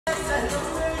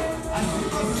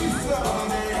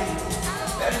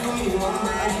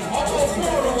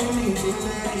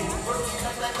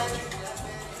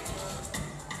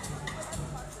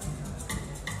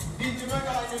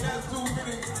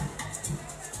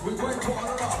We're going to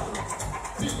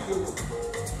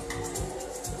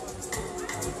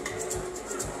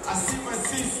I see my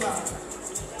sister.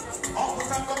 All the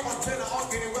time, come on, tell her, all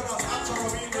getting well, I'm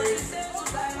actually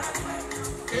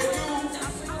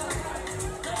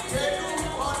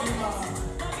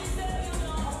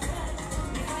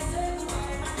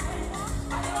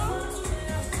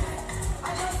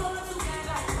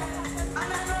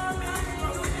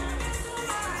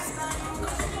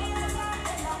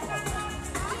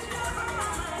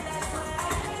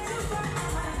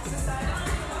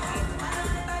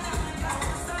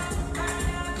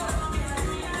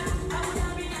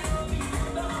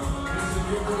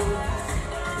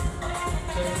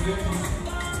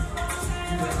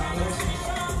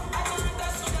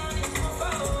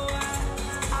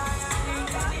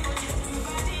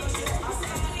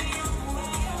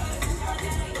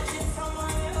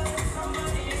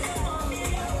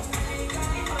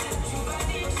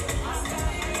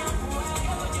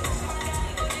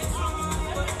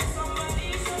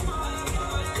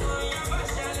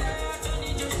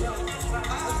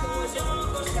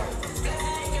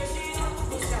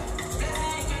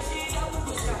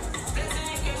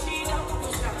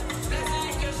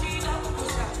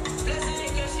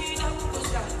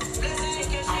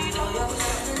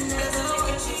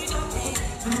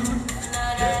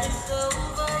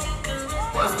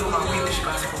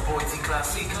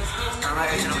classic. And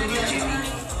right here,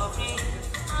 Ijebuu.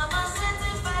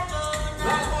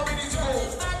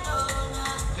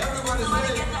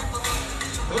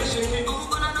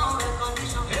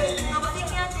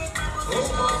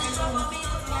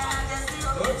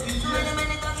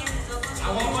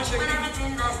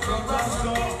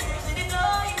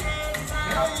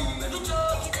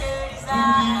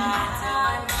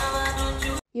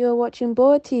 You are watching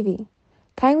GboahTv.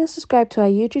 Kindly subscribe to our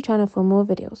YouTube channel for more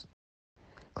videos.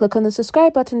 Click on the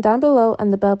subscribe button down below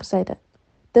and the bell beside it.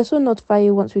 This will notify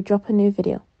you once we drop a new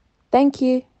video. Thank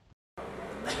you.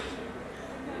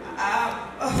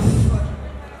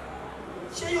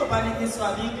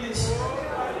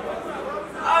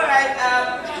 Alright,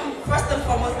 first and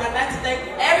foremost, I'd like to thank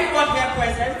everyone here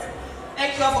present.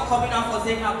 Thank you all for coming out for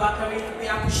Bakare. We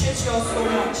appreciate you all so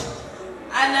much.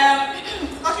 And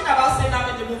talking about Zainab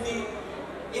in the movie,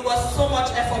 it was so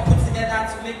much effort put together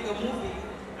to make the movie.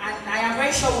 And I am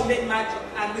very sure we'll make magic.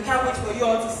 And we can't wait for you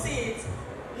all to see it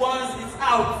once it's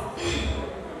out.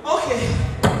 Okay.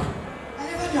 I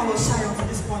never knew I was shy until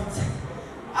this point.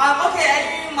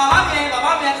 Okay, Mama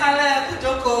can't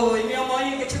Joko,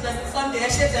 Nkechi Sunday,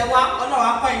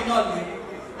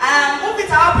 movie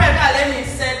to our premier, let me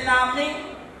say, now me,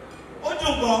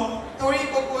 Ojungo, Tori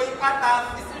Boko, Ipata,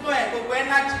 Boko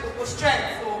energy, Boko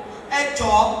strength, so a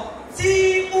job.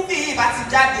 See, movie, but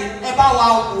it's jadi, about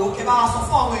wow, okay, about so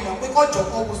far away, we got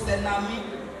Joko, was then now me,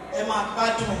 Emma,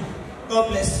 God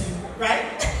bless you,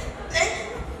 right? Thank you.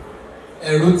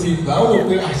 Ẹ̀rù ti bá wò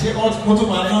pé àṣẹ mo tún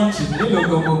máa lọ́ọ̀nchì nílò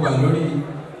gbogbo gbà lórí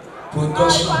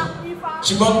production.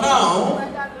 Ṣùgbọ́n náà,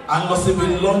 a lọ síbi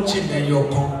lọ́ọ̀nchì ẹ̀yọ̀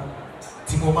kan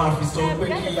tí mo máa fi sọ pé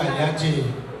kí Alhaji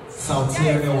Saoty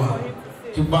Ẹrẹwà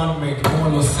kí bandmate kí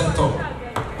wọ́n lọ set up.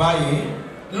 Báyìí,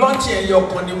 lọ́ọ̀nchì ẹ̀yọ̀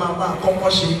kan ni màá máa kọ́kọ́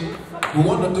ṣe. We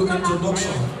want to do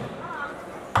introduction.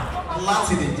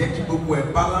 Láti lè jẹ́ kí gbogbo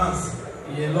ẹ̀ balance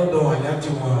ìyẹn lọ́dọ̀ Alhaji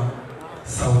wa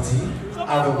Saoty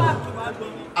Ẹrẹwà.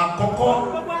 Àkọ́kọ́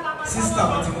sísítà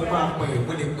mi tí mo máa pè é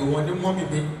mo lè pè wọ́n ní mọ́mì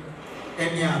mi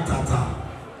ẹni àtàtà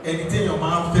ẹni téèyàn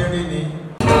máa ń fẹ́ rí ni.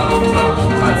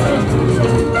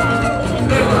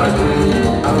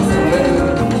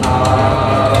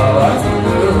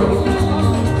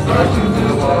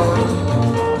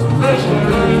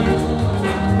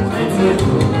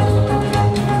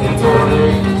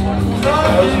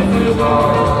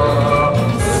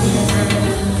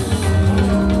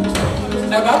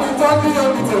 Ẹ̀bá mi tọ́jú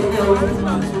omi tèmi o,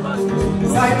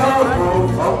 ṣáínà òkú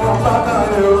ọmọ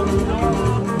Bakare o,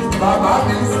 bàbá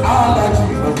mi Alhaji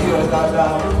òbí ẹ̀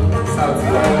dáadáa, Saoty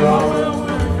Ẹrẹwà,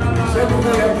 ṣé kí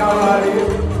ló yẹ ká wá rí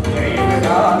ẹ̀yìn mi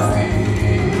dára sí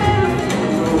i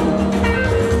o.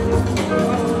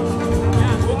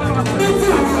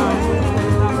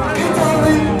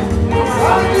 Nítorí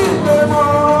sáyé ìgbé mọ́,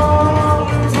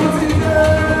 títí dé,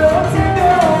 ó ti dé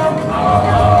o.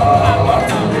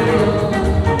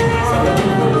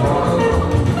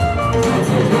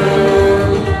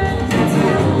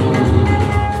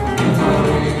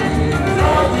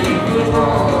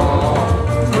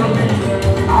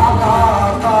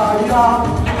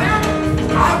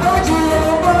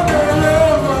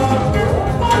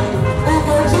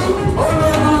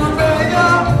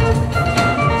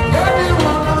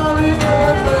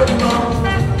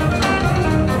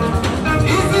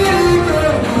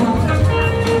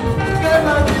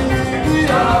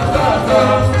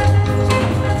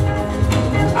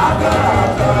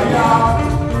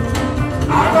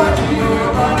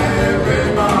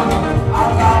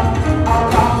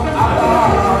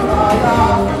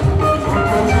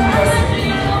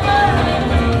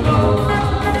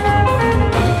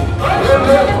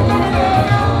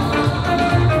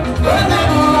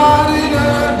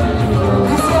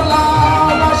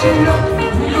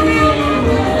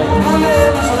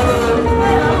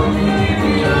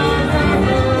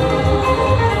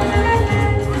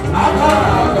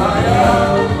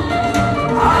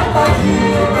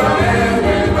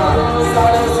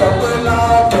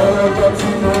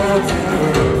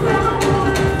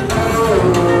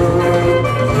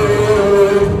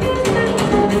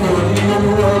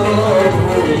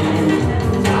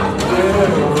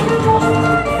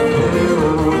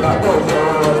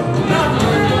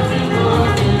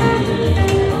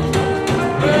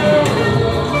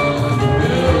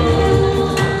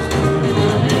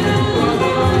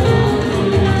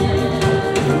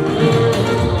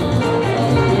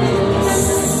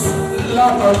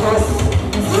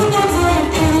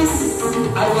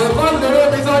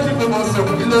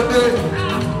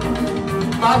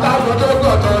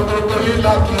 gọ̀dọ̀gọ̀dọ̀ gbogbo yín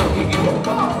lákì òkìkí.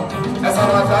 Ẹ̀sán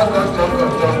máa dá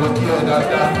gọ̀dọ̀gọ̀dọ̀ gbòkí ẹ̀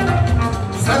dáadáa.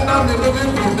 Sẹ́ńdá mi ló fi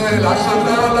fi mẹ́ láṣẹ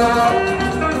lọ́wọ́lọ́wọ́.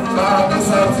 Bára mi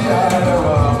sọ tí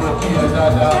àrẹwà gbòkí ẹ̀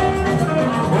dáadáa.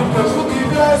 Òkòṣù kì í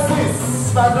blessings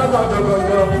lájọ́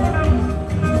gọ̀dọ̀gọ̀dọ̀.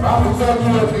 Báwo tọ́jú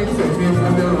ẹbí tèmi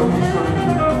ìpínlẹ̀ omi ṣòro?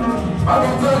 Báwo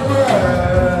tọ́jú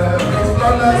ẹ̀ẹ́dì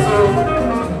lọ́lẹ́sọ̀?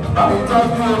 Báwo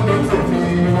tọ́jú ẹbí tèmi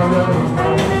ọlọ́run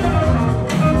kan?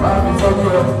 Báwo tọ́jú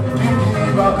ẹbí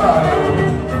Bakare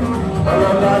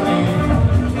ọlọ́lá ní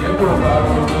ipò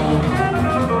bàrọ̀dọ̀?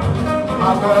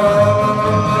 Àbọ̀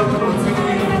ọdún tí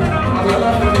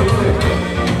ọlọ́lá ní tèmi.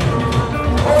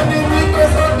 Ó ní wípé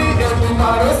sọ́ni ètò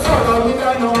màrẹ́ sọ̀rọ̀ mi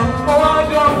dáná, ó wá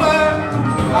dọ́pẹ́.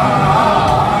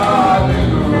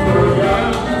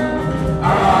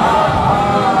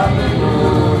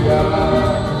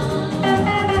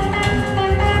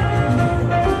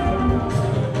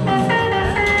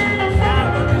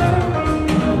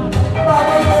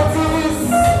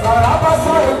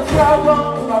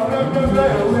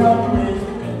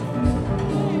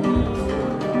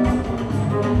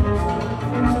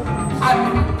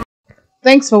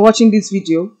 Thanks for watching this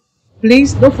video.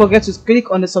 Please don't forget to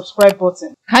click on the subscribe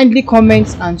button. Kindly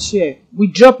comment and share. We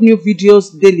drop new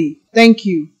videos daily. Thank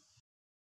you.